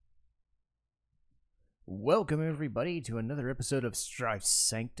Welcome, everybody, to another episode of Strife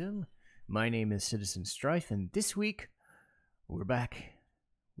Sanctum. My name is Citizen Strife, and this week we're back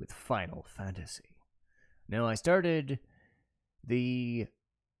with Final Fantasy. Now, I started the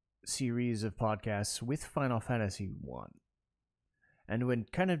series of podcasts with Final Fantasy 1, and when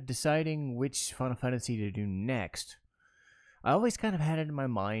kind of deciding which Final Fantasy to do next, I always kind of had it in my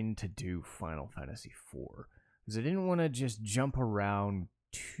mind to do Final Fantasy 4, because I didn't want to just jump around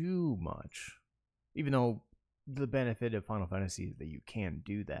too much. Even though the benefit of Final Fantasy is that you can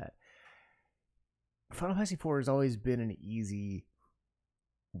do that. Final Fantasy IV has always been an easy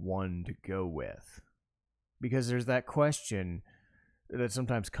one to go with. Because there's that question that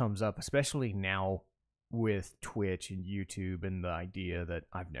sometimes comes up, especially now with Twitch and YouTube and the idea that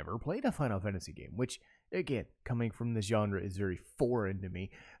I've never played a Final Fantasy game. Which, again, coming from this genre is very foreign to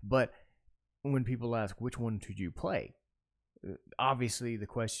me. But when people ask, which one should you play? Obviously, the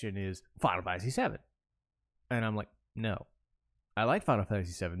question is Final Fantasy VII. And I'm like, no. I like Final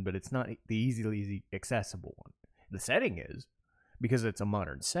Fantasy VII, but it's not the easily accessible one. The setting is, because it's a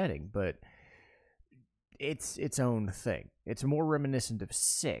modern setting, but it's its own thing. It's more reminiscent of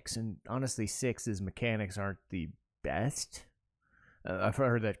 6, and honestly, 6's mechanics aren't the best. I've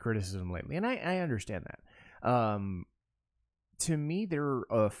heard that criticism lately, and I understand that. To me, there are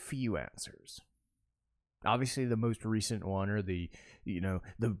a few answers. Obviously, the most recent one, or the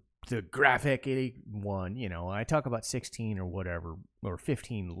graphic one, I talk about 16 or whatever, or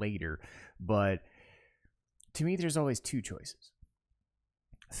 15 later, but to me, there's always two choices.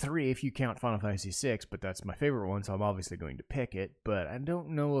 3 if you count Final Fantasy VI, but that's my favorite one, so I'm obviously going to pick it, but I don't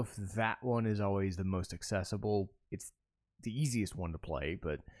know if that one is always the most accessible. It's the easiest one to play,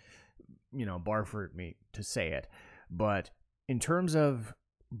 but, bar for me to say it. But in terms of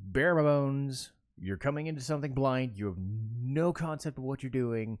bare bones, you're coming into something blind, you have no concept of what you're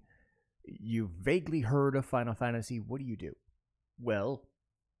doing, you've vaguely heard of Final Fantasy, what do you do? Well,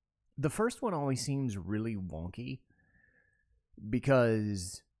 the first one always seems really wonky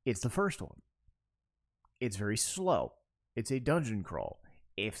because it's the first one. It's very slow. It's a dungeon crawl.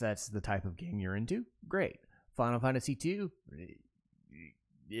 If that's the type of game you're into, great. Final Fantasy 2,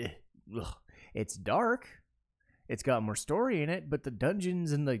 it's dark. It's got more story in it, but the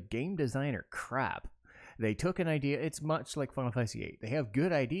dungeons and the game design are crap. They took an idea, it's much like Final Fantasy VIII. They have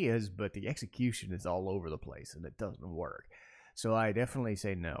good ideas, but the execution is all over the place, and it doesn't work. So I definitely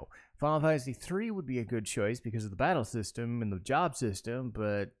say no. Final Fantasy III would be a good choice because of the battle system and the job system,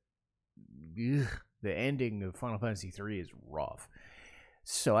 but the ending of Final Fantasy III is rough.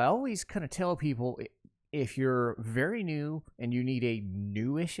 So I always kind of tell people, if you're very new and you need a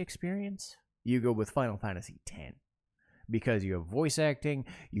newish experience, you go with Final Fantasy X. Because you have voice acting,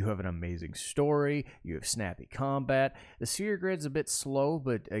 you have an amazing story, you have snappy combat. The sphere grid's a bit slow,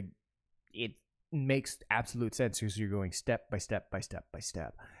 but it makes absolute sense because you're going step by step by step by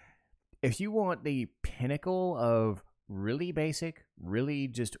step. If you want the pinnacle of really basic, really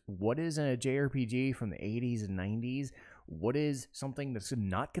just what is a JRPG from the 80s and 90s, what is something that's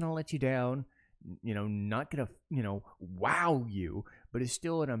not going to let you down, not going to, wow you, but is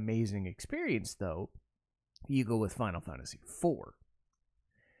still an amazing experience, though, you go with Final Fantasy IV.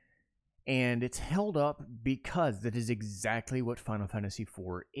 And it's held up because that is exactly what Final Fantasy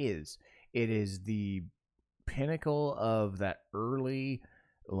IV is. It is the pinnacle of that early,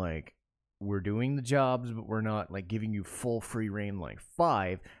 we're doing the jobs, but we're not, giving you full free reign like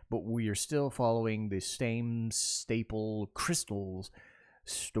 5, but we are still following the same staple crystals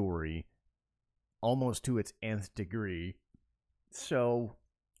story almost to its nth degree. So,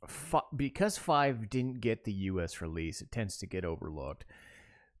 because 5 didn't get the US release, it tends to get overlooked.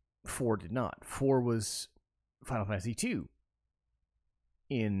 4 did not. 4 was Final Fantasy 2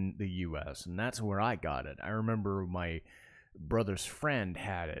 in the US, and that's where I got it. I remember my brother's friend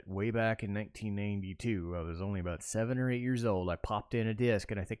had it way back in 1992. I was only about 7 or 8 years old. I popped in a disc,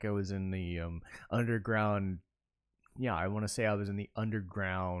 and I think I was in the underground. Yeah, I want to say I was in the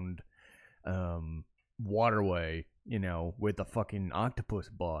underground waterway, with the fucking octopus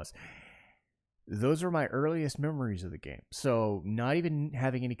boss. Those are my earliest memories of the game. So, not even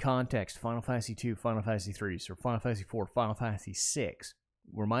having any context, Final Fantasy 2, Final Fantasy 3, so Final Fantasy 4, Final Fantasy 6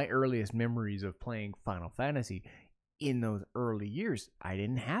 were my earliest memories of playing Final Fantasy. In those early years, I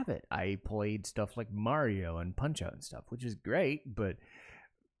didn't have it. I played stuff like Mario and Punch-Out and stuff, which is great, but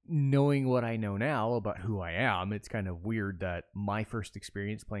knowing what I know now about who I am, it's kind of weird that my first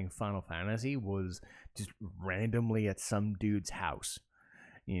experience playing Final Fantasy was just randomly at some dude's house.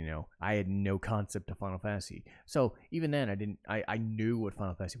 I had no concept of Final Fantasy. So even then, I knew what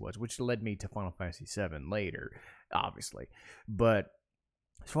Final Fantasy was, which led me to Final Fantasy VII later, obviously. But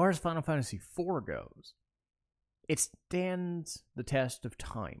As far as Final Fantasy IV goes, it stands the test of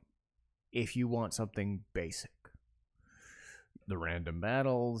time if you want something basic. The random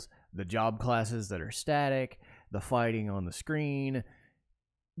battles, the job classes that are static, the fighting on the screen.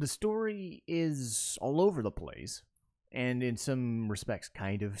 The story is all over the place, and in some respects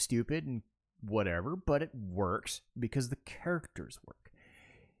kind of stupid and whatever, but it works because the characters work.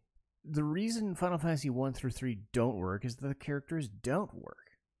 The reason Final Fantasy 1 through 3 don't work is that the characters don't work.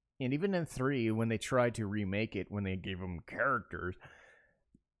 And even in 3, when they tried to remake it, when they gave them characters,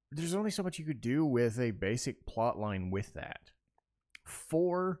 there's only so much you could do with a basic plot line with that.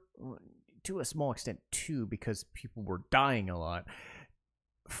 4, to a small extent, 2, because people were dying a lot.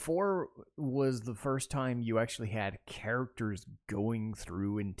 4 was the first time you actually had characters going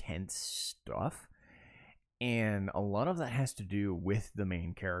through intense stuff. And a lot of that has to do with the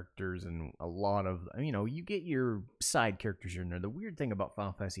main characters, and a lot of, you get your side characters in there. The weird thing about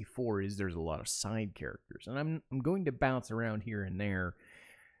Final Fantasy IV is there's a lot of side characters. And I'm going to bounce around here and there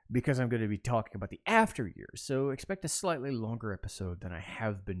because I'm going to be talking about the after years. So expect a slightly longer episode than I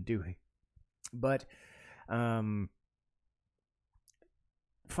have been doing. But Final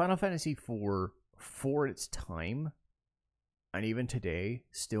Fantasy IV, for its time, and even today,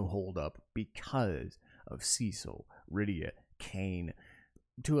 still hold up because of Cecil, Rydia, Kain,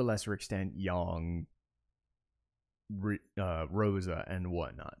 to a lesser extent, Young, Rosa, and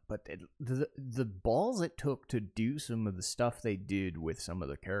whatnot. But the balls it took to do some of the stuff they did with some of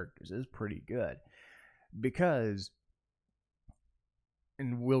the characters is pretty good. Because,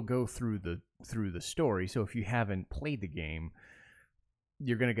 and we'll go through the story, so if you haven't played the game,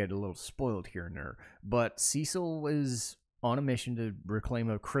 you're going to get a little spoiled here and there. But Cecil was on a mission to reclaim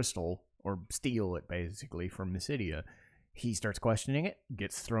a crystal, or steal it, basically, from Mysidia. He starts questioning it,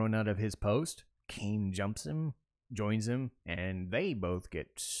 gets thrown out of his post. Kain jumps him, joins him, and they both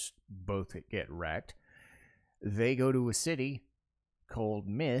get wrecked. They go to a city called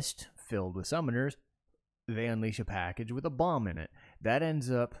Mist, filled with summoners. They unleash a package with a bomb in it. That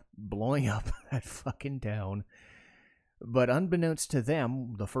ends up blowing up that fucking town. But unbeknownst to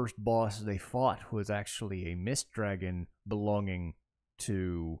them, the first boss they fought was actually a mist dragon belonging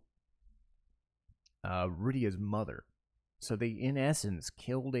to Rydia's mother. So they, in essence,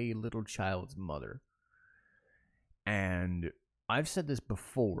 killed a little child's mother. And I've said this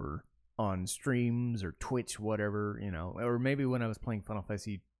before on streams or Twitch, whatever, or maybe when I was playing Final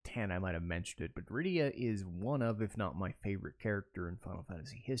Fantasy X, I might have mentioned it, but Rydia is one of, if not my favorite character in Final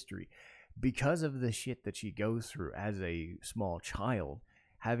Fantasy history. Because of the shit that she goes through as a small child,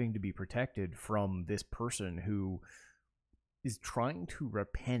 having to be protected from this person who is trying to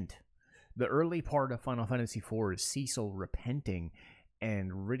repent. The early part of Final Fantasy IV is Cecil repenting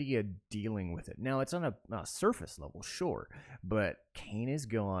and Rydia dealing with it. Now, it's on a surface level, sure, but Kain is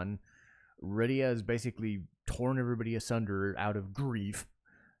gone. Rydia has basically torn everybody asunder out of grief,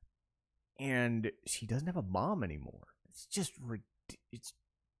 and she doesn't have a mom anymore. It's just it's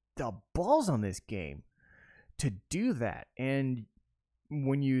the balls on this game to do that. And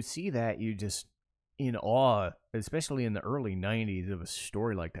when you see that, you just in awe, especially in the early 90s, of a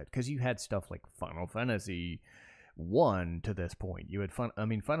story like that, because you had stuff like Final Fantasy 1 to this point. You had Final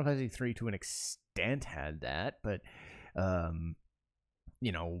Fantasy 3 to an extent had that, but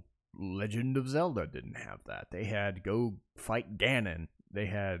Legend of Zelda didn't have that. They had go fight Ganon. They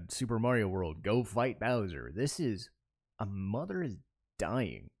had Super Mario World, go fight Bowser. This is a mother is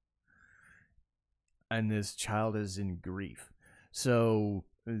dying, and this child is in grief. So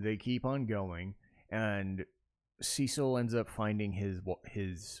they keep on going, and Cecil ends up finding his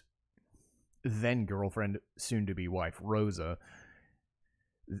then girlfriend, soon to be wife, Rosa.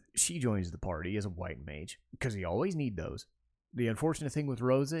 She joins the party as a white mage because you always need those. The unfortunate thing with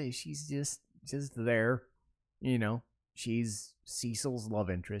Rosa is she's just there, She's Cecil's love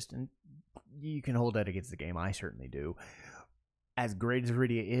interest, and you can hold that against the game. I certainly do. As great as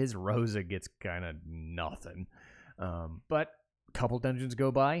Rydia is, Rosa gets kind of nothing. But a couple dungeons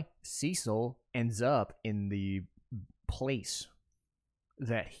go by, Cecil ends up in the place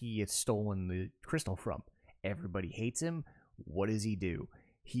that he had stolen the crystal from. Everybody hates him. What does he do?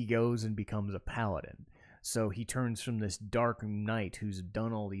 He goes and becomes a paladin. So he turns from this dark knight who's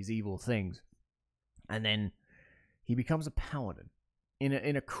done all these evil things, and then he becomes a paladin.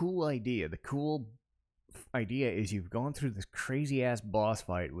 In a cool idea. The cool idea is you've gone through this crazy ass boss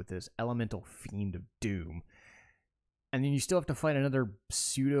fight with this elemental fiend of doom, and then you still have to fight another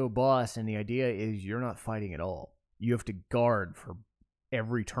pseudo boss, and the idea is you're not fighting at all. You have to guard for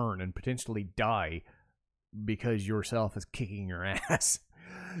every turn and potentially die because yourself is kicking your ass.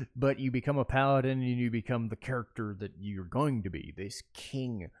 But you become a paladin and you become the character that you're going to be, this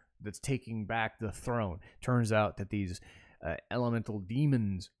king that's taking back the throne. Turns out that these elemental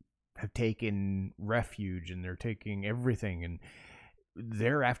demons have taken refuge and they're taking everything, and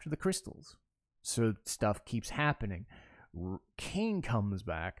they're after the crystals. So stuff keeps happening. Cain comes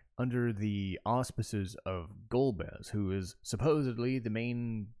back under the auspices of Golbez, who is supposedly the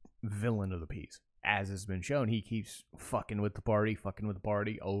main villain of the piece. As has been shown, he keeps fucking with the party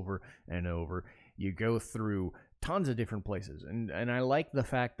over and over. You go through tons of different places, and I like the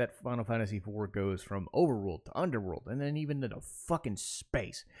fact that Final Fantasy IV goes from overworld to underworld, and then even into fucking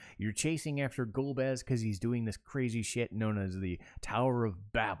space. You're chasing after Golbez because he's doing this crazy shit known as the Tower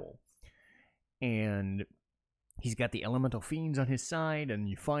of Babel, and he's got the elemental fiends on his side, and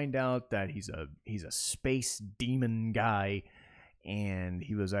you find out that he's a space demon guy, and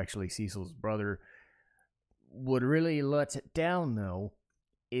he was actually Cecil's brother. What really lets it down, though,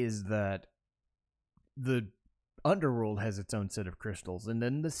 is that the underworld has its own set of crystals, and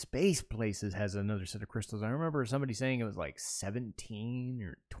then the space places has another set of crystals. I remember somebody saying it was like 17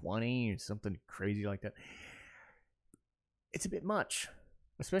 or 20 or something crazy like that. It's a bit much,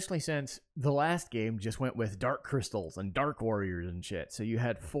 especially since the last game just went with dark crystals and dark warriors and shit. So you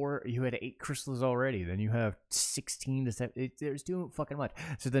had 8 crystals already. Then you have 16 to 7. There's too fucking much.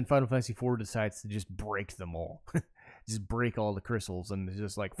 So then Final Fantasy IV decides to just break them all. Just break all the crystals, and it's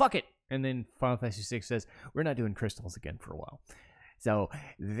just like, fuck it. And then Final Fantasy VI says, we're not doing crystals again for a while. So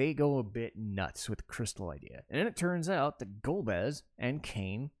they go a bit nuts with the crystal idea. And it turns out that Golbez and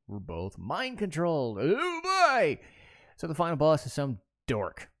Cain were both mind controlled. Oh boy! So the final boss is some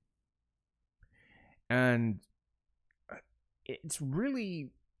dork. And it's really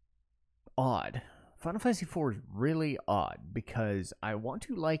odd. Final Fantasy IV is really odd because I want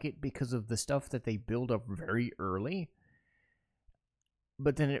to like it because of the stuff that they build up very early,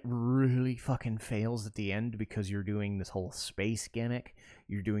 but then it really fucking fails at the end because you're doing this whole space gimmick.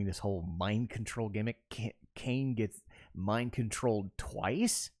 You're doing this whole mind control gimmick. Cain gets mind controlled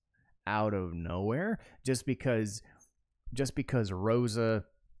twice out of nowhere just because Rosa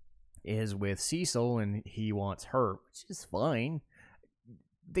is with Cecil and he wants her, which is fine.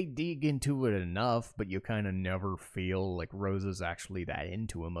 They dig into it enough, but you kind of never feel like Rosa's actually that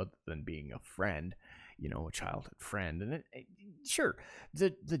into him other than being a friend, a childhood friend. And sure,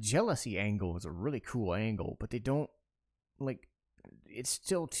 the jealousy angle is a really cool angle, but they don't, it's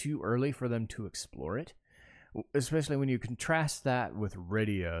still too early for them to explore it, especially when you contrast that with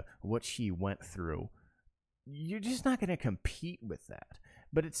Rydia, what she went through. You're just not going to compete with that.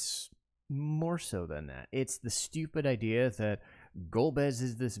 But it's more so than that. It's the stupid idea that Golbez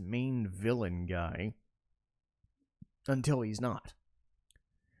is this main villain guy until he's not.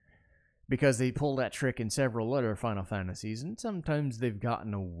 Because they pull that trick in several other Final Fantasies, and sometimes they've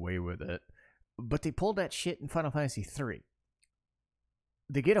gotten away with it. But they pulled that shit in Final Fantasy III.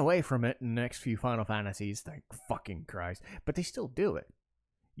 They get away from it in the next few Final Fantasies, thank fucking Christ. But they still do it.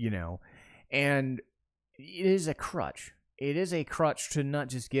 And it is a crutch. It is a crutch to not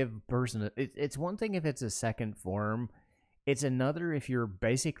just give a person... It's one thing if it's a second form. It's another if you're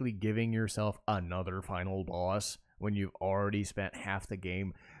basically giving yourself another final boss when you've already spent half the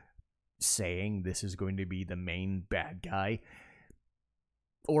game saying this is going to be the main bad guy.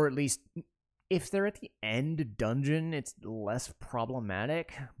 Or at least, if they're at the end dungeon, it's less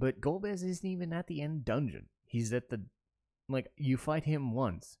problematic. But Golbez isn't even at the end dungeon. He's at the... you fight him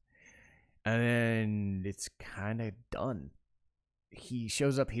once. And then it's kind of done. He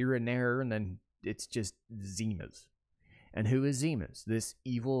shows up here and there, and then it's just Zima's. And who is Zima's? This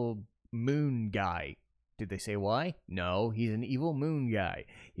evil moon guy. Did they say why? No, he's an evil moon guy.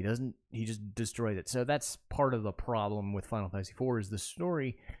 He just destroys it. So that's part of the problem with Final Fantasy IV is the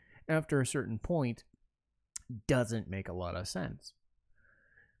story, after a certain point, doesn't make a lot of sense.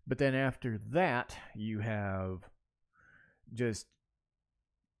 But then after that, you have just...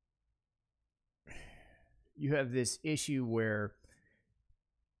 You have this issue where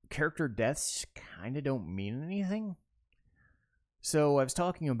character deaths kind of don't mean anything. So I was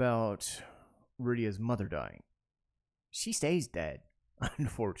talking about Rydia's mother dying. She stays dead,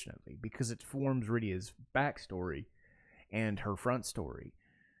 unfortunately, because it forms Rydia's backstory and her front story.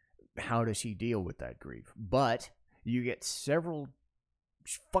 How does she deal with that grief? But you get several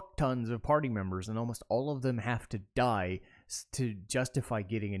fuck tons of party members, and almost all of them have to die to justify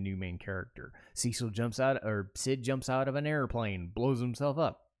getting a new main character. Sid jumps out of an airplane, blows himself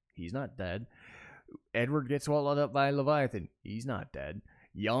up. He's not dead. Edward gets swallowed up by a Leviathan. He's not dead.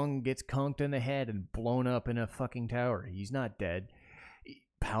 Young gets conked in the head and blown up in a fucking tower. He's not dead.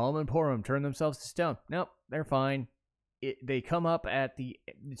 Palom and Porum turn themselves to stone. Nope, they're fine. they come up at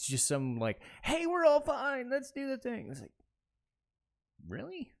it's just some like, hey, we're all fine, let's do the thing. It's like,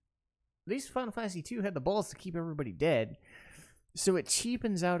 really? At least Final Fantasy 2 had the balls to keep everybody dead, so it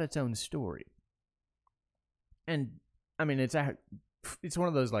cheapens out its own story. And I mean, it's one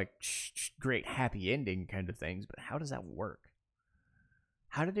of those like great happy ending kind of things, but how does that work?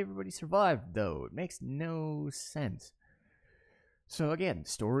 How did everybody survive, though? It makes no sense. So again,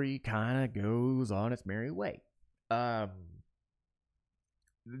 story kind of goes on its merry way.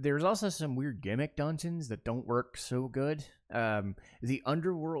 There's also some weird gimmick dungeons that don't work so good. The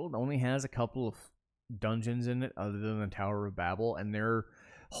Underworld only has a couple of dungeons in it other than the Tower of Babel, and their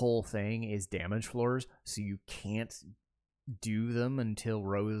whole thing is damage floors, so you can't do them until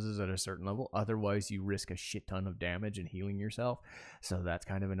Rose is at a certain level. Otherwise, you risk a shit ton of damage and healing yourself, so that's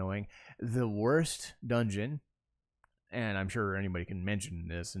kind of annoying. The worst dungeon, and I'm sure anybody can mention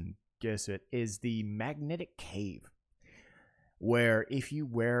this and guess it, is the Magnetic Cave, where if you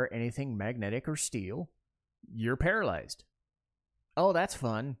wear anything magnetic or steel, you're paralyzed. Oh, that's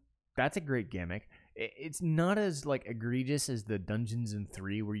fun. That's a great gimmick. It's not as like egregious as the dungeons in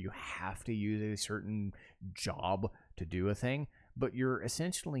 3 where you have to use a certain job to do a thing, but you're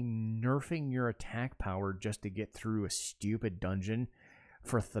essentially nerfing your attack power just to get through a stupid dungeon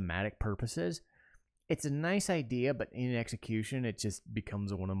for thematic purposes. It's a nice idea, but in execution, it just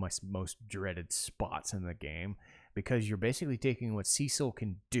becomes one of my most dreaded spots in the game, because you're basically taking what Cecil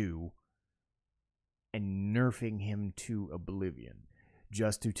can do and nerfing him to oblivion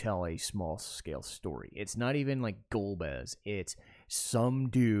just to tell a small-scale story. It's not even like Golbez. It's some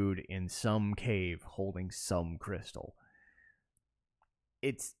dude in some cave holding some crystal.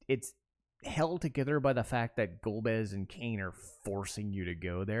 It's held together by the fact that Golbez and Kane are forcing you to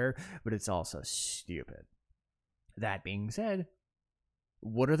go there, but it's also stupid. That being said,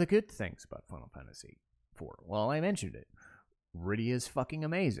 what are the good things about Final Fantasy IV? Well, I mentioned it. Rydia's fucking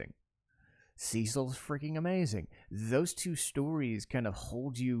amazing. Cecil's freaking amazing. Those two stories kind of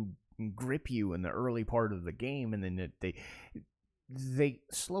hold you, grip you in the early part of the game, and then they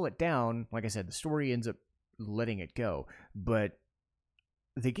slow it down. Like I said, the story ends up letting it go, but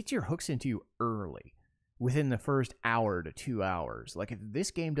they get your hooks into you early, within the first hour to 2 hours. Like, if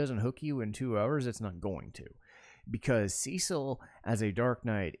this game doesn't hook you in 2 hours, it's not going to. Because Cecil, as a Dark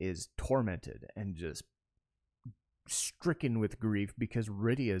Knight, is tormented and just stricken with grief because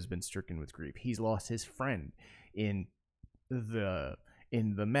Rydia has been stricken with grief. He's lost his friend in the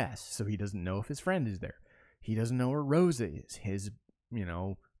mess, so he doesn't know if his friend is there. He doesn't know where Rosa is, his,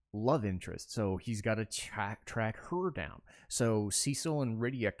 love interest, so he's got to track her down. So Cecil and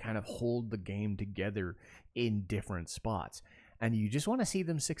Rydia kind of hold the game together in different spots, and you just want to see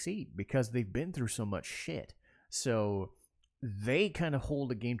them succeed because they've been through so much shit. So they kind of hold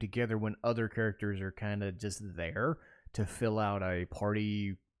the game together when other characters are kind of just there to fill out a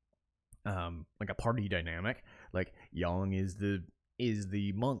party, like a party dynamic. Like Yang is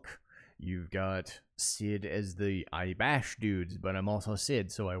the monk. You've got Sid as the I bash dudes, but I'm also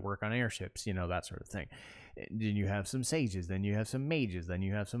Sid, so I work on airships, that sort of thing. Then you have some sages, then you have some mages, then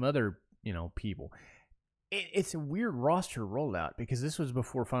you have some other, people. It's a weird roster rollout because this was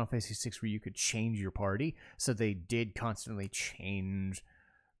before Final Fantasy VI where you could change your party, so they did constantly change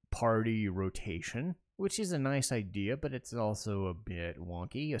party rotation, which is a nice idea, but it's also a bit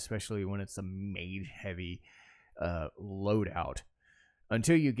wonky, especially when it's a mage-heavy loadout.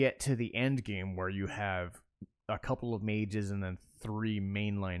 Until you get to the end game where you have a couple of mages and then 3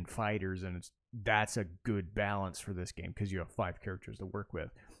 mainline fighters, and that's a good balance for this game because you have 5 characters to work with.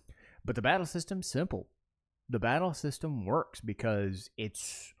 But the battle system's simple. The battle system works because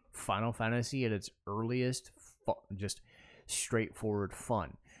it's Final Fantasy at its earliest, just straightforward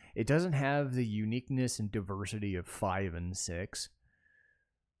fun. It doesn't have the uniqueness and diversity of 5 and 6,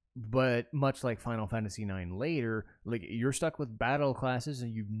 but much like Final Fantasy IX later, like, you're stuck with battle classes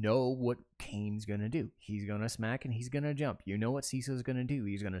and you know what Kane's gonna do. He's gonna smack and he's gonna jump. You know what Cecil's gonna do.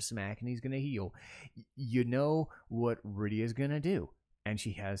 He's gonna smack and he's gonna heal. You know what Rydia's gonna do. And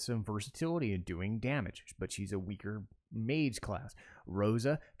she has some versatility in doing damage, but she's a weaker mage class.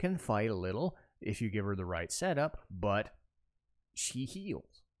 Rosa can fight a little if you give her the right setup, but she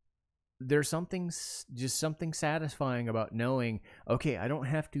heals. There's something satisfying about knowing, okay, I don't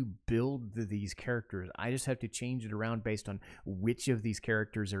have to build these characters. I just have to change it around based on which of these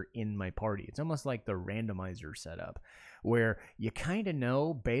characters are in my party. It's almost like the randomizer setup, where you kind of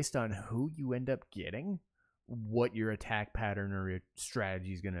know based on who you end up getting what your attack pattern or your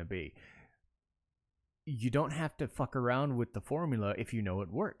strategy is going to be. You don't have to fuck around with the formula if you know it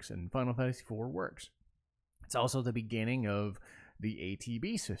works, and Final Fantasy IV works. It's also the beginning of the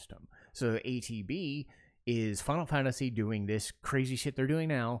ATB system. So ATB is Final Fantasy doing this crazy shit they're doing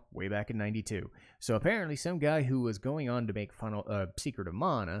now way back in 92. So apparently some guy who was going on to make Secret of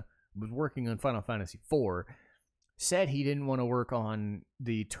Mana was working on Final Fantasy IV, said he didn't want to work on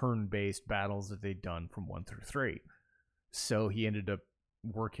the turn-based battles that they'd done from 1 through 3. So he ended up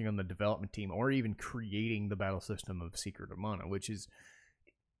working on the development team or even creating the battle system of Secret of Mana, which is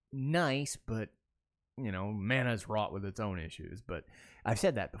nice, but, you know, Mana's wrought with its own issues. But I've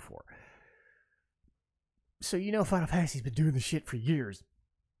said that before. So, you know, Final Fantasy's been doing this shit for years.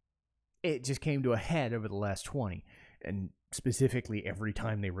 It just came to a head over the last 20, and specifically every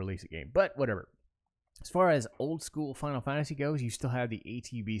time they release a game. But whatever. As far as old school Final Fantasy goes, you still have the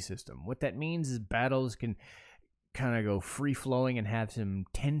ATB system. What that means is battles can kind of go free-flowing and have some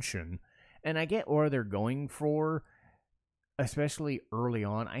tension. And I get where they're going for, especially early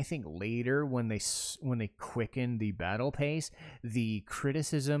on. I think later when they quicken the battle pace, the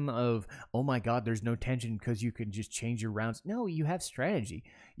criticism of, oh my god, there's no tension because you can just change your rounds. No, you have strategy.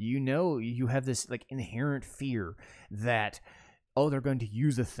 You know, you have this like inherent fear that, oh, they're going to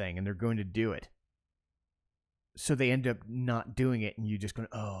use a thing and they're going to do it. So they end up not doing it and you just go,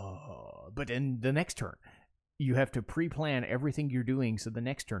 oh, but in the next turn, you have to pre-plan everything you're doing so the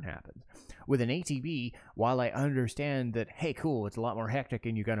next turn happens. With an ATB, while I understand that, hey, cool, it's a lot more hectic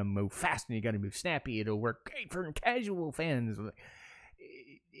and you got to move fast and you got to move snappy, it'll work great for casual fans.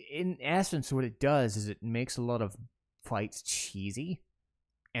 In essence, what it does is it makes a lot of fights cheesy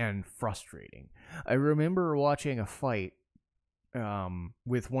and frustrating. I remember watching a fight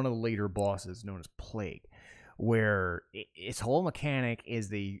with one of the later bosses known as Plague, where its whole mechanic is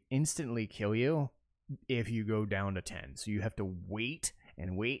they instantly kill you if you go down to 10. So you have to wait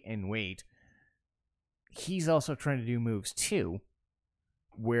and wait and wait. He's also trying to do moves too,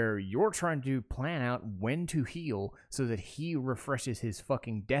 where you're trying to plan out when to heal so that he refreshes his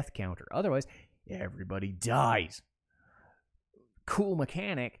fucking death counter. Otherwise, everybody dies. Cool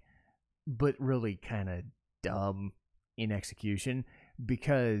mechanic, but really kind of dumb in execution,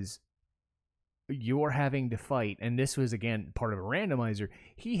 because you're having to fight, and this was, again, part of a randomizer.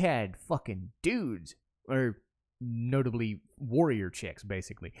 He had fucking dudes, or notably warrior chicks,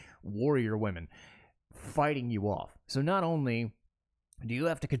 basically, warrior women, fighting you off. So not only do you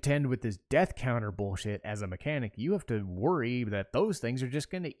have to contend with this death counter bullshit as a mechanic, you have to worry that those things are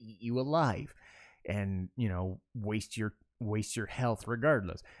just going to eat you alive and, you know, waste your health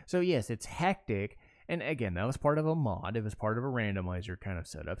regardless. So yes, it's hectic, and again, that was part of a mod. It was part of a randomizer kind of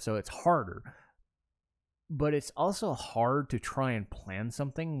setup, so it's harder. But it's also hard to try and plan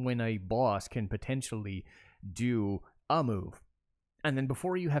something when a boss can potentially do a move. And then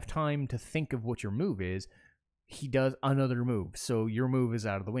before you have time to think of what your move is, he does another move. So your move is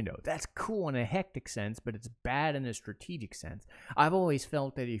out of the window. That's cool in a hectic sense, but it's bad in a strategic sense. I've always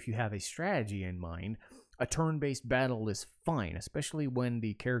felt that if you have a strategy in mind, a turn-based battle is fine, especially when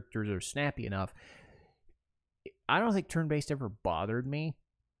the characters are snappy enough. I don't think turn-based ever bothered me.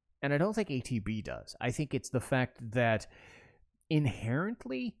 And I don't think ATB does. I think it's the fact that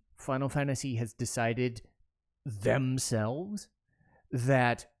inherently Final Fantasy has decided themselves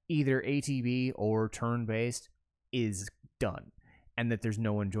that either ATB or turn-based is done, and that there's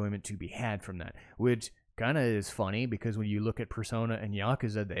no enjoyment to be had from that, which kind of is funny because when you look at Persona and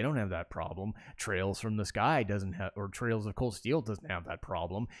Yakuza, they don't have that problem. Trails from the Sky doesn't have, or Trails of Cold Steel doesn't have that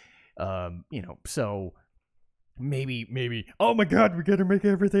problem. You know, so maybe oh my god, we gotta make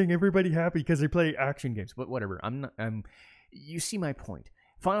everybody happy because they play action games. But whatever, you see my point.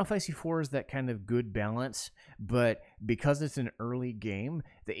 Final Fantasy IV is that kind of good balance, but because it's an early game,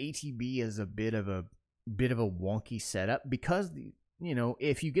 the ATB is a bit of a wonky setup, because you know,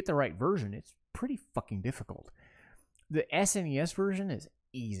 if you get the right version, it's pretty fucking difficult. The SNES version is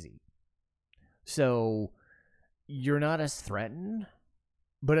easy, so you're not as threatened,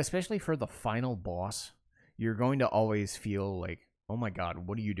 but especially for the final boss, you're going to always feel like, oh my god,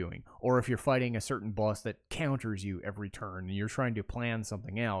 what are you doing? Or if you're fighting a certain boss that counters you every turn, and you're trying to plan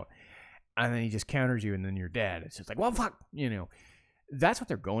something out, and then he just counters you, and then you're dead. It's just like, well, fuck, you know. That's what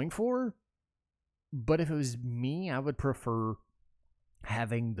they're going for. But if it was me, I would prefer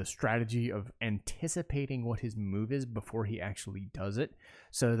having the strategy of anticipating what his move is before he actually does it,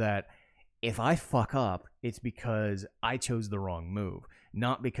 so that if I fuck up, it's because I chose the wrong move,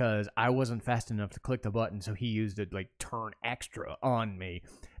 not because I wasn't fast enough to click the button, so he used a turn extra on me.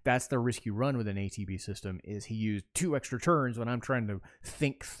 That's the risk you run with an ATB system, is he used 2 extra turns when I'm trying to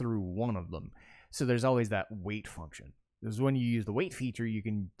think through one of them. So there's always that wait function. Because when you use the wait feature, you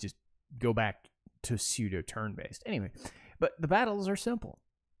can just go back to pseudo turn-based. Anyway, but the battles are simple.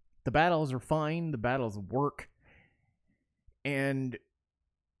 The battles are fine. The battles work. And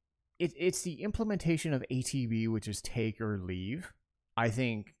it's the implementation of ATB, which is take or leave. I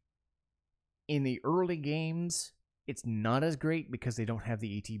think in the early games, it's not as great because they don't have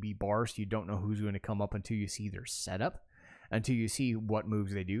the ATB bar, so you don't know who's going to come up until you see their setup. Until you see what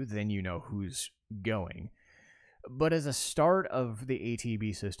moves they do, then you know who's going. But as a start of the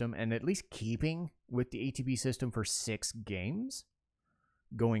ATB system, and at least keeping with the ATB system for 6 games,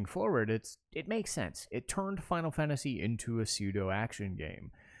 going forward, it makes sense. It turned Final Fantasy into a pseudo-action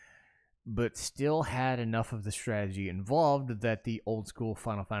game, but still had enough of the strategy involved that the old-school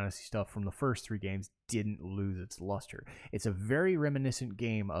Final Fantasy stuff from the first 3 games didn't lose its luster. It's a very reminiscent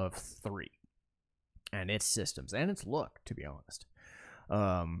game of 3, and its systems, and its look, to be honest.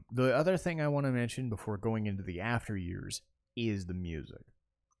 The other thing I want to mention before going into the after years is the music.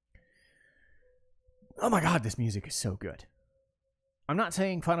 Oh my god, this music is so good. I'm not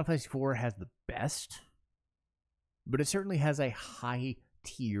saying Final Fantasy IV has the best, but it certainly has a high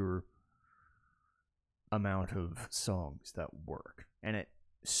tier amount of songs that work, and it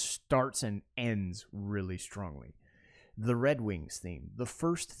starts and ends really strongly. The Red Wings theme, the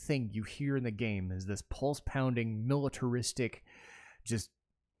first thing you hear in the game is this pulse-pounding, militaristic, just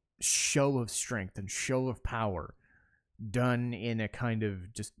show of strength and show of power done in a kind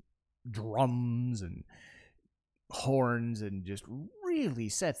of just drums and horns, and just really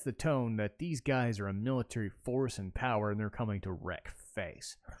sets the tone that these guys are a military force and power and they're coming to wreck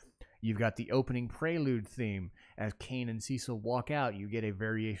face. You've got the opening prelude theme. As Kain and Cecil walk out, you get a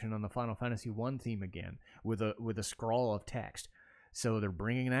variation on the Final Fantasy I theme again with a scroll of text. So they're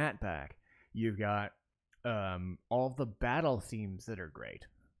bringing that back. You've got all of the battle themes that are great.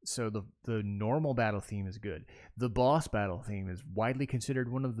 So the normal battle theme is good. The boss battle theme is widely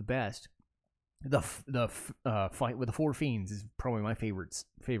considered one of the best. The fight with the 4 fiends is probably my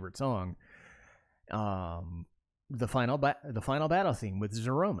favorite song. The final battle theme with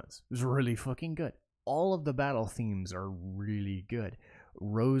Zeromas is really fucking good. All of the battle themes are really good.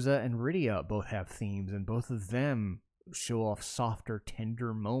 Rosa and Rydia both have themes, and both of them show off softer,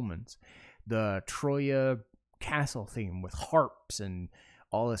 tender moments. The Troya castle theme with harps and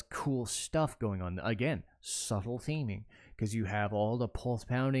all this cool stuff going on. Again, subtle theming, because you have all the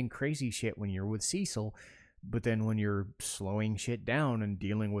pulse-pounding crazy shit when you're with Cecil, but then when you're slowing shit down and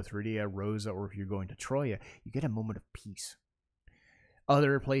dealing with Rydia, Rosa, or if you're going to Troya, you get a moment of peace.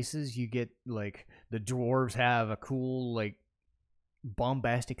 Other places, you get, like, the dwarves have a cool, like,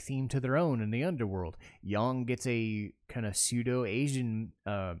 bombastic theme to their own in the underworld. Yang gets a kind of pseudo-Asian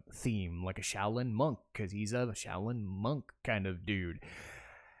theme, like a Shaolin monk, because he's a Shaolin monk kind of dude.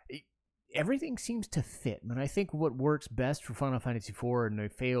 Everything seems to fit, and I think what works best for Final Fantasy IV, and they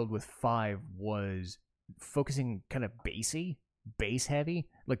failed with 5, was focusing kind of bass heavy.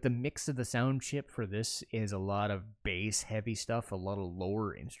 Like, the mix of the sound chip for this is a lot of bass heavy stuff, a lot of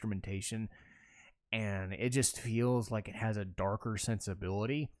lower instrumentation, and it just feels like it has a darker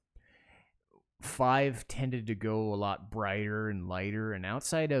sensibility. 5 tended to go a lot brighter and lighter, and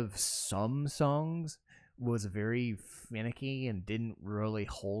outside of some songs, was very finicky and didn't really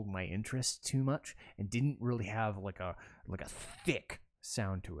hold my interest too much, and didn't really have like a thick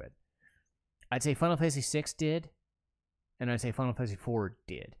sound to it. I'd say Final Fantasy VI did, and I'd say Final Fantasy IV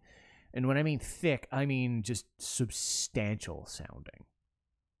did. And when I mean thick, I mean just substantial sounding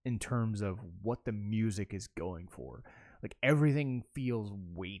in terms of what the music is going for. Like, everything feels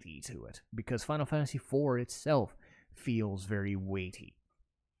weighty to it, because Final Fantasy IV itself feels very weighty.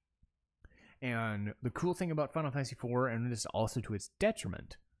 And the cool thing about Final Fantasy IV, and this is also to its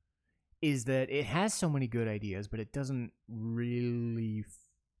detriment, is that it has so many good ideas, but it doesn't really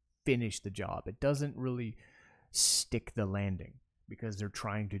finish the job. It doesn't really stick the landing, because they're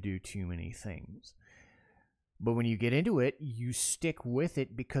trying to do too many things. But when you get into it, you stick with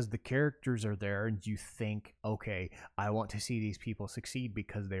it because the characters are there, and you think, okay, I want to see these people succeed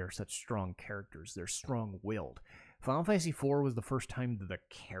because they are such strong characters. They're strong-willed. Final Fantasy IV was the first time that the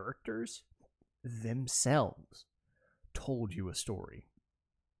characters themselves told you a story,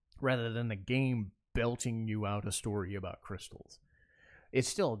 rather than the game belching you out a story about crystals. It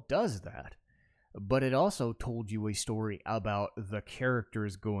still does that, but it also told you a story about the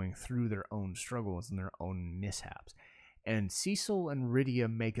characters going through their own struggles and their own mishaps. And Cecil and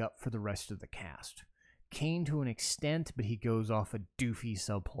Rydia make up for the rest of the cast. Kain to an extent, but he goes off a doofy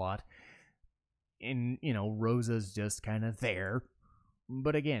subplot. And, Rosa's just kind of there.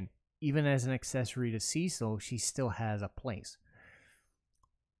 But again, even as an accessory to Cecil, she still has a place.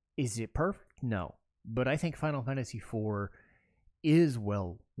 Is it perfect? No. But I think Final Fantasy IV is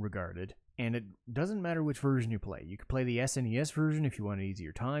well regarded, and it doesn't matter which version you play. You could play the SNES version if you want an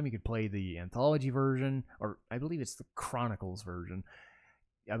easier time. You could play the Anthology version, or I believe it's the Chronicles version.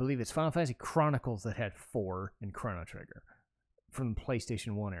 I believe it's Final Fantasy Chronicles that had 4 in Chrono Trigger from the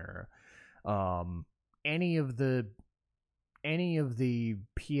PlayStation 1 era. Any of the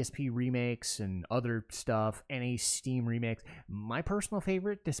PSP remakes and other stuff, any Steam remakes, my personal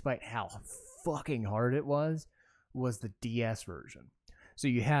favorite, despite how fucking hard it was the DS version. So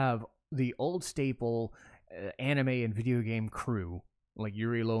you have the old staple anime and video game crew, like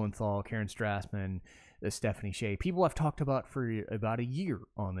Yuri Lowenthal, Karen Strassman, Stephanie Shea. People I've talked about for about a year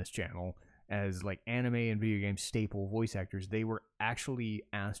on this channel as like anime and video game staple voice actors. They were actually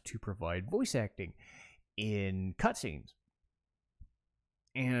asked to provide voice acting in cutscenes.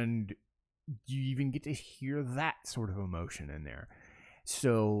 And you even get to hear that sort of emotion in there.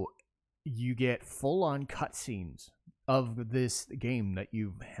 So you get full-on cutscenes of this game that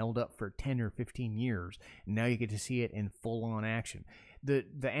you've held up for 10 or 15 years. And now you get to see it in full-on action. The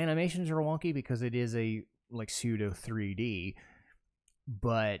animations are wonky because it is a like pseudo 3D.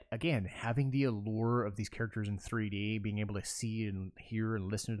 But again, having the allure of these characters in 3D, being able to see and hear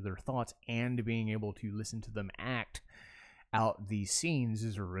and listen to their thoughts, and being able to listen to them act out these scenes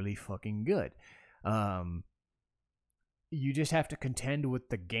is really fucking good. You just have to contend with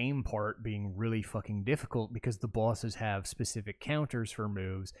the game part being really fucking difficult because the bosses have specific counters for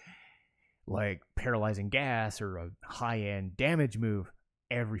moves, like paralyzing gas or a high-end damage move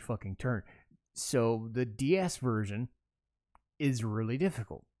every fucking turn. So the DS version is really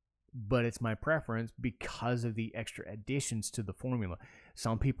difficult, but it's my preference because of the extra additions to the formula.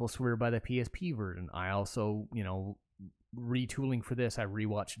 Some people swear by the PSP version. I also, retooling for this, I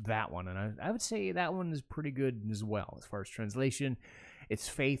rewatched that one, and I would say that one is pretty good as well as far as translation. It's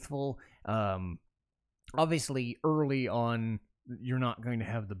faithful. Obviously, early on, you're not going to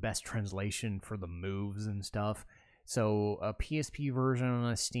have the best translation for the moves and stuff. So a PSP version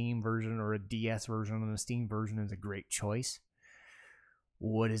on a Steam version or a DS version on a Steam version is a great choice.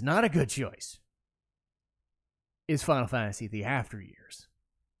 What is not a good choice is Final Fantasy The After Years.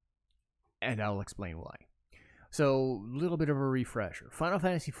 And I'll explain why. So, a little bit of a refresher. Final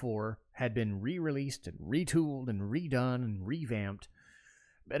Fantasy IV had been re-released and retooled and redone and revamped.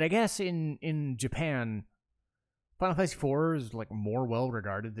 But I guess in Japan, Final Fantasy IV is like more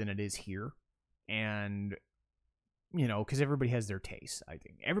well-regarded than it is here. And, because everybody has their tastes, I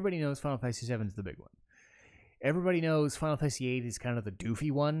think. Everybody knows Final Fantasy VII is the big one. Everybody knows Final Fantasy VIII is kind of the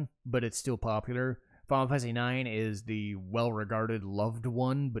doofy one, but it's still popular. Final Fantasy IX is the well-regarded, loved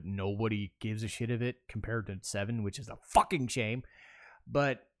one, but nobody gives a shit of it compared to 7, which is a fucking shame.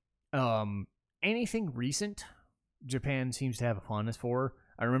 But anything recent, Japan seems to have a fondness for.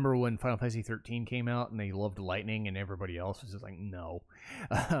 I remember when Final Fantasy 13 came out and they loved Lightning and everybody else was just like, no.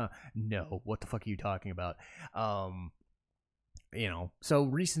 No, what the fuck are you talking about? So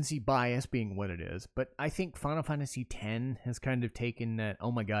recency bias being what it is. But I think Final Fantasy X has kind of taken that,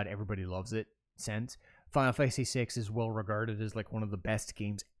 oh my god, everybody loves it sense. Final Fantasy VI is well regarded as like one of the best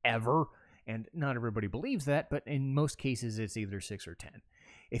games ever. And not everybody believes that, but in most cases it's either 6 or 10.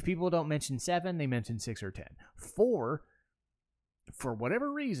 If people don't mention 7, they mention 6 or 10. 4, for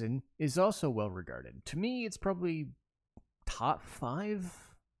whatever reason, is also well regarded. To me, it's probably top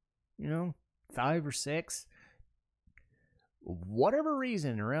 5, 5 or 6. Whatever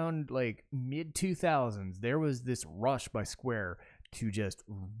reason, around like mid-2000s, there was this rush by Square to just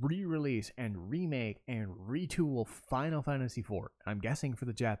re-release and remake and retool Final Fantasy IV. I'm guessing for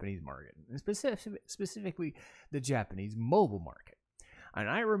the Japanese market, and specifically the Japanese mobile market. And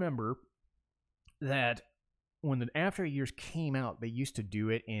I remember that when the After Years came out, they used to do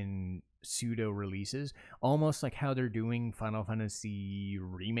it in pseudo releases, almost like how they're doing Final Fantasy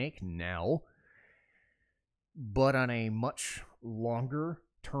Remake now, but on a much longer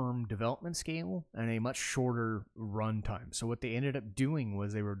term development scale and a much shorter runtime. So what they ended up doing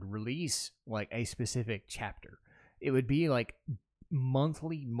was they would release like a specific chapter. It would be like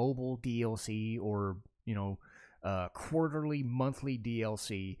monthly mobile DLC or quarterly, monthly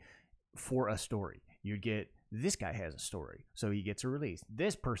DLC for a story. You'd get, this guy has a story, so he gets a release.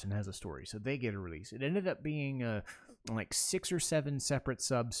 This person has a story, so they get a release. It ended up being like 6 or 7 separate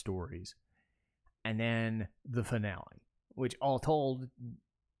sub stories, and then the finale, which all told,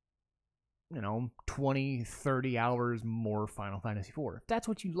 20, 30 hours more Final Fantasy IV. If that's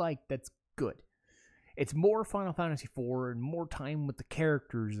what you like, that's good. It's more Final Fantasy IV and more time with the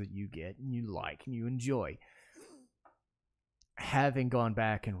characters that you get and you like and you enjoy. Having gone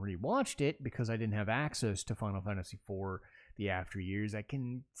back and rewatched it, because I didn't have access to Final Fantasy IV The After Years, I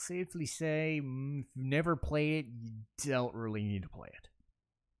can safely say, if you never play it, you don't really need to play it.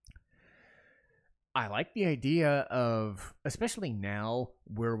 I like the idea of, especially now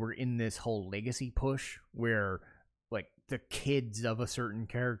where we're in this whole legacy push, where like the kids of a certain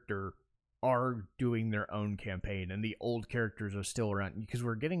character are doing their own campaign and the old characters are still around, because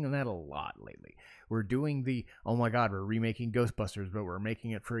we're getting that a lot lately. We're doing the, oh my god, we're remaking Ghostbusters, but we're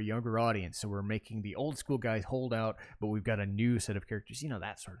making it for a younger audience, so we're making the old school guys hold out, but we've got a new set of characters,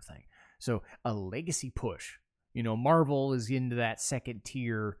 that sort of thing. So a legacy push. Marvel is into that second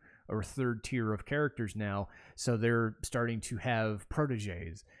tier or third tier of characters now, so they're starting to have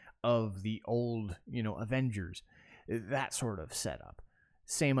proteges of the old, Avengers, that sort of setup.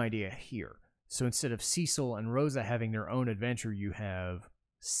 Same idea here. So instead of Cecil and Rosa having their own adventure, you have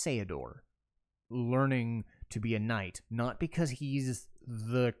Theodore learning to be a knight, not because he's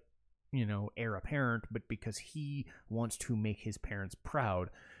the, heir apparent, but because he wants to make his parents proud,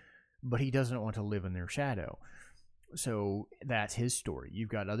 but he doesn't want to live in their shadow. So that's his story. You've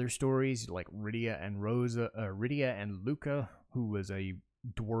got other stories like Rydia and Luca, who was a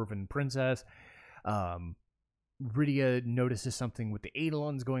dwarven princess. Rydia notices something with the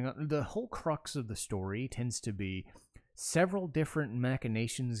Eidolons going on. The whole crux of the story tends to be several different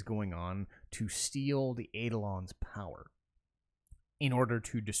machinations going on to steal the Eidolons' power in order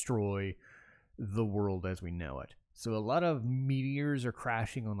to destroy the world as we know it. So a lot of meteors are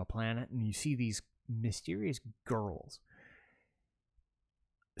crashing on the planet, and you see these mysterious girls,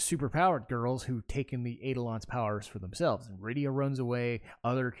 superpowered girls who've taken the Eidolons' powers for themselves. And Rydia runs away.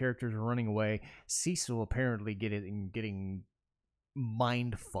 Other characters are running away. Cecil apparently getting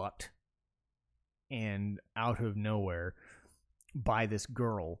mind fucked and out of nowhere by this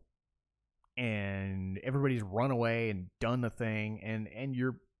girl. And everybody's run away and done the thing. And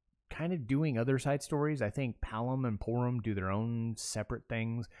you're kind of doing other side stories. I think Palom and Porum do their own separate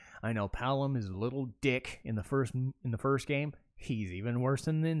things. I know Palom is a little dick in the first game. He's even worse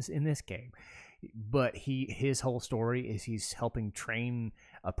than this in this game. But his whole story is he's helping train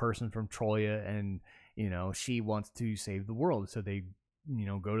a person from Troya, and she wants to save the world, so they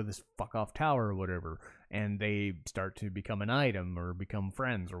go to this fuck off tower or whatever, and they start to become an item or become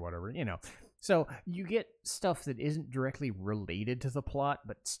friends or whatever. So you get stuff that isn't directly related to the plot,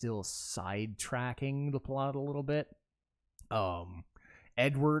 but still sidetracking the plot a little bit.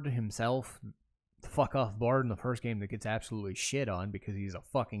 Edward himself, the fuck off bard in the first game that gets absolutely shit on because he's a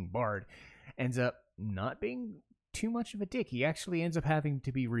fucking bard, ends up not being too much of a dick. He actually ends up having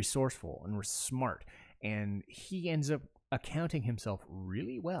to be resourceful and smart, and he ends up accounting himself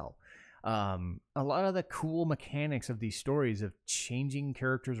really well. A lot of the cool mechanics of these stories of changing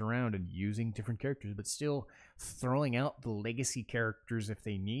characters around and using different characters, but still throwing out the legacy characters if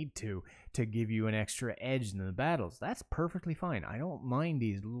they need to give you an extra edge in the battles. That's perfectly fine. I don't mind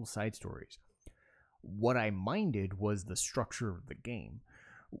these little side stories. What I minded was the structure of the game,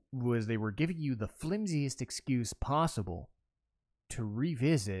 was they were giving you the flimsiest excuse possible to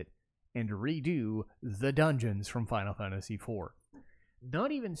revisit and redo the dungeons from Final Fantasy IV.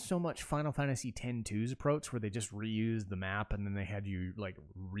 Not even so much Final Fantasy X-2's approach, where they just reused the map and then they had you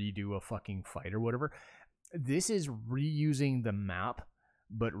redo a fucking fight or whatever. This is reusing the map,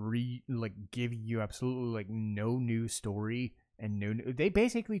 but giving you absolutely no new story and they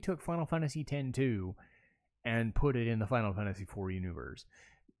basically took Final Fantasy X-2 and put it in the Final Fantasy IV universe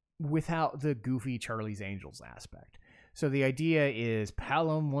without the goofy Charlie's Angels aspect. So the idea is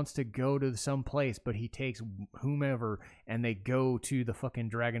Palom wants to go to some place, but he takes whomever, and they go to the fucking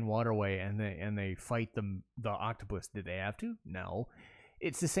Dragon Waterway, and they fight the octopus. Did they have to? No.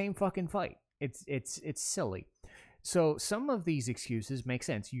 It's the same fucking fight. It's silly. So some of these excuses make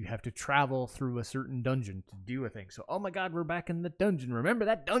sense. You have to travel through a certain dungeon to do a thing. So, oh my god, we're back in the dungeon. Remember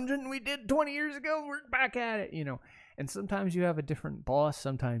that dungeon we did 20 years ago? We're back at it, And sometimes you have a different boss,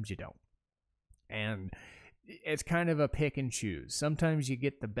 sometimes you don't. And it's kind of a pick and choose. Sometimes you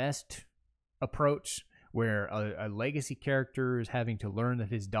get the best approach where a legacy character is having to learn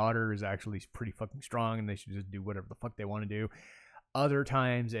that his daughter is actually pretty fucking strong and they should just do whatever the fuck they want to do. Other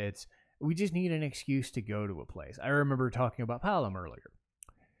times it's, we just need an excuse to go to a place. I remember talking about Palom earlier.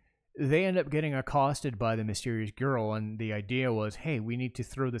 They end up getting accosted by the mysterious girl, and the idea was, hey, we need to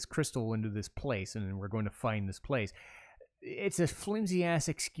throw this crystal into this place, and we're going to find this place. It's a flimsy-ass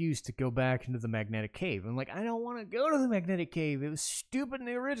excuse to go back into the magnetic cave. I'm like, I don't want to go to the magnetic cave. It was stupid in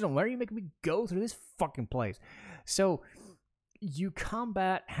the original. Why are you making me go through this fucking place? So you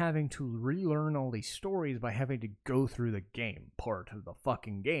combat having to relearn all these stories by having to go through the game part of the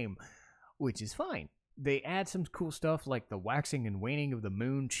fucking game, which is fine. They add some cool stuff like the waxing and waning of the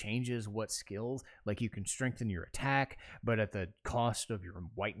moon changes what skills. Like you can strengthen your attack, but at the cost of your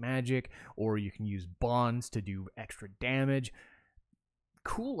white magic, or you can use bonds to do extra damage.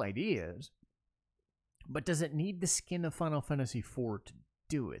 Cool ideas. But does it need the skin of Final Fantasy IV to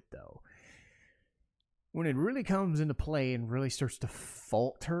do it, though? When it really comes into play and really starts to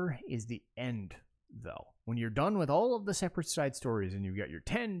falter is the end, though. When you're done with all of the separate side stories and you've got your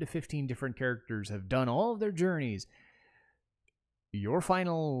 10 to 15 different characters have done all of their journeys, your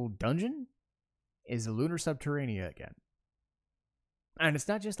final dungeon is the Lunar Subterranea again. And it's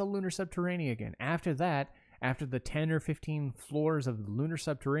not just the Lunar Subterranea again. After that, after the 10 or 15 floors of the Lunar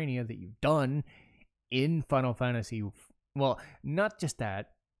Subterranea that you've done in Final Fantasy, well, not just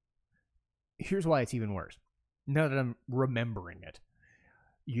that. Here's why it's even worse. Now that I'm remembering it.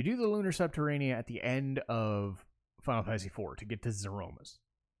 You do the Lunar Subterranea at the end of Final Fantasy IV to get to Zeromus.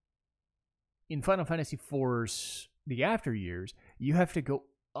 In Final Fantasy IV's The After Years, you have to go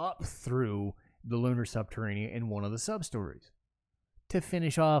up through the Lunar Subterranea in one of the sub-stories. To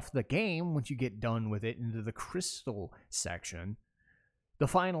finish off the game, once you get done with it into the Crystal section, the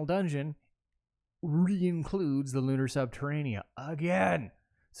final dungeon re-includes the Lunar Subterranea again.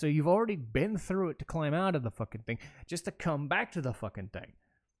 So you've already been through it to climb out of the fucking thing, just to come back to the fucking thing.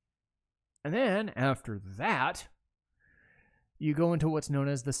 And then, after that, you go into what's known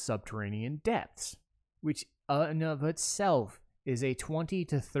as the Subterranean Depths, which in of itself is a 20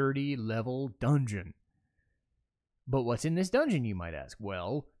 to 30 level dungeon. But what's in this dungeon, you might ask?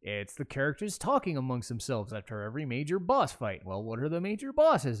 Well, it's the characters talking amongst themselves after every major boss fight. Well, what are the major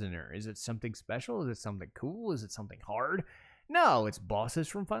bosses in there? Is it something special? Is it something cool? Is it something hard? No, it's bosses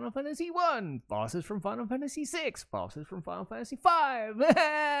from Final Fantasy 1, bosses from Final Fantasy 6, bosses from Final Fantasy 5.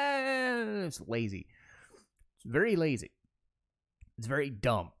 It's lazy. It's very lazy. It's very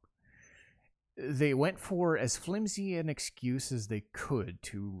dumb. They went for as flimsy an excuse as they could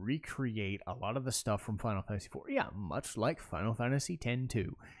to recreate a lot of the stuff from Final Fantasy 4. Yeah, much like Final Fantasy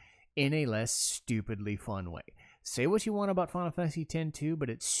X-2, in a less stupidly fun way. Say what you want about Final Fantasy X-2, but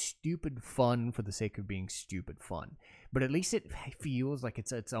it's stupid fun for the sake of being stupid fun. But at least it feels like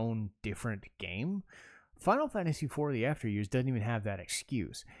it's its own different game. Final Fantasy IV The After Years doesn't even have that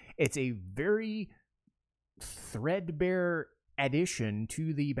excuse. It's a very threadbare addition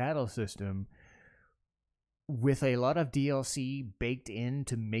to the battle system with a lot of DLC baked in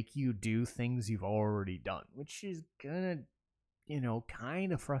to make you do things you've already done, which is gonna,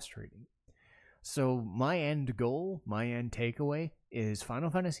 kind of frustrating. So my end goal, my end takeaway is Final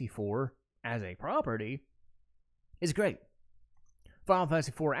Fantasy IV as a property is great. Final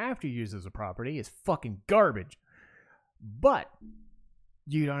Fantasy IV After Years as a property is fucking garbage. But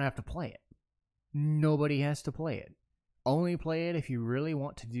you don't have to play it. Nobody has to play it. Only play it if you really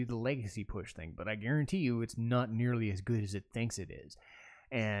want to do the legacy push thing, but I guarantee you it's not nearly as good as it thinks it is.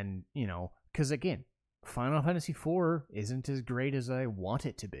 And, because again, Final Fantasy IV isn't as great as I want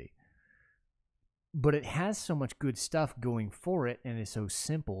it to be. But it has so much good stuff going for it, and is so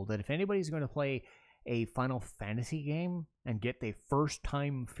simple that if anybody's going to play a Final Fantasy game and get the first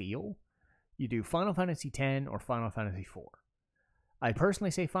time feel, you do Final Fantasy X or Final Fantasy IV. I personally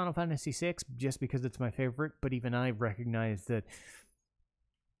say Final Fantasy VI just because it's my favorite, but even I recognize that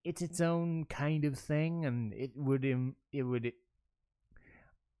it's its own kind of thing, and it would.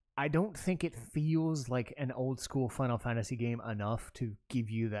 I don't think it feels like an old school Final Fantasy game enough to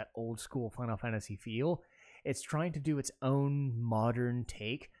give you that old school Final Fantasy feel. It's trying to do its own modern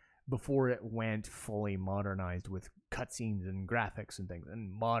take before it went fully modernized with cutscenes and graphics and things,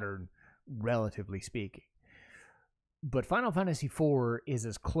 and modern, relatively speaking. But Final Fantasy IV is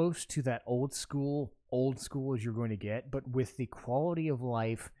as close to that old school as you're going to get, but with the quality of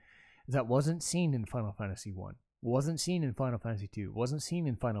life that wasn't seen in Final Fantasy I, wasn't seen in Final Fantasy II, wasn't seen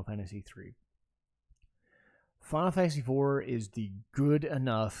in Final Fantasy III. Final Fantasy IV is the good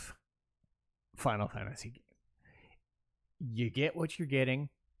enough Final Fantasy game. You get what you're getting,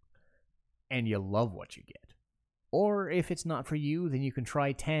 and you love what you get. Or if it's not for you, then you can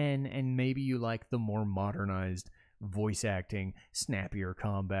try 10, and maybe you like the more modernized voice acting, snappier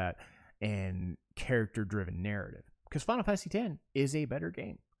combat, and character-driven narrative. Because Final Fantasy X is a better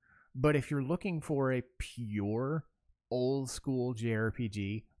game. But if you're looking for a pure, old-school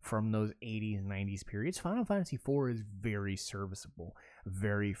JRPG from those 80s and 90s periods, Final Fantasy IV is very serviceable,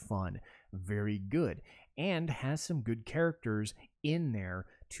 very fun, very good, and has some good characters in there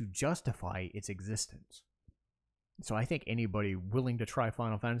to justify its existence. So I think anybody willing to try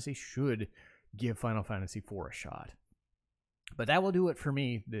Final Fantasy should give Final Fantasy IV a shot. But that will do it for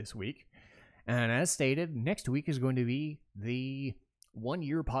me this week. And as stated, next week is going to be the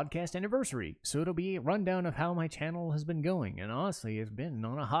 1-year podcast anniversary. So it'll be a rundown of how my channel has been going. And honestly, it's been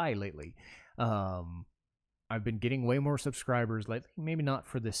on a high lately. I've been getting way more subscribers lately. Maybe not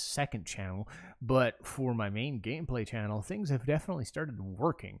for the second channel, but for my main gameplay channel, things have definitely started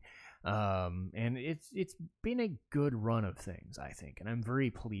working. And it's been a good run of things, I think. And I'm very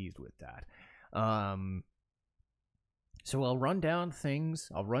pleased with that. So I'll run down things.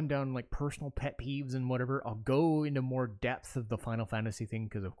 I'll run down like personal pet peeves and whatever. I'll go into more depth of the Final Fantasy thing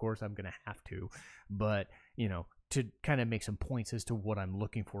because, of course, I'm gonna have to. But to kind of make some points as to what I'm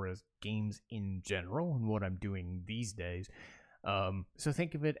looking for as games in general and what I'm doing these days. So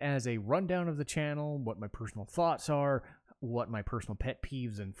think of it as a rundown of the channel, what my personal thoughts are, what my personal pet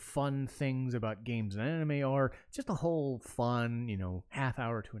peeves and fun things about games and anime are. Just a whole fun, half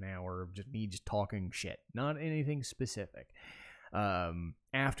hour to an hour of just me just talking shit, not anything specific.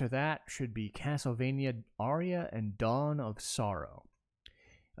 After that should be Castlevania Aria and Dawn of Sorrow.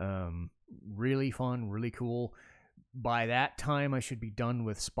 Really fun, really cool. By that time, I should be done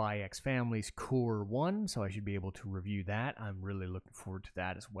with Spy X Family's Core 1, so I should be able to review that. I'm really looking forward to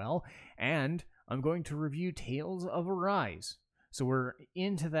that as well. And I'm going to review Tales of Arise. So we're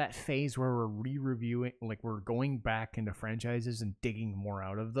into that phase where we're re-reviewing, like we're going back into franchises and digging more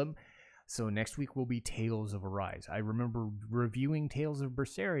out of them. So next week will be Tales of Arise. I remember reviewing Tales of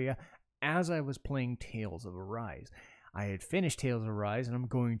Berseria as I was playing Tales of Arise. I had finished Tales of Arise, and I'm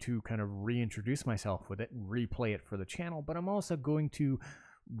going to kind of reintroduce myself with it and replay it for the channel, but I'm also going to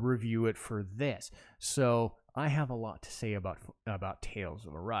review it for this. So I have a lot to say about Tales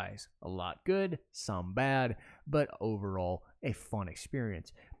of Arise. A lot good, some bad, but overall a fun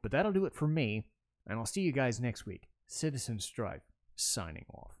experience. But that'll do it for me, and I'll see you guys next week. Citizen Strife, signing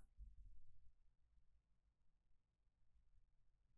off.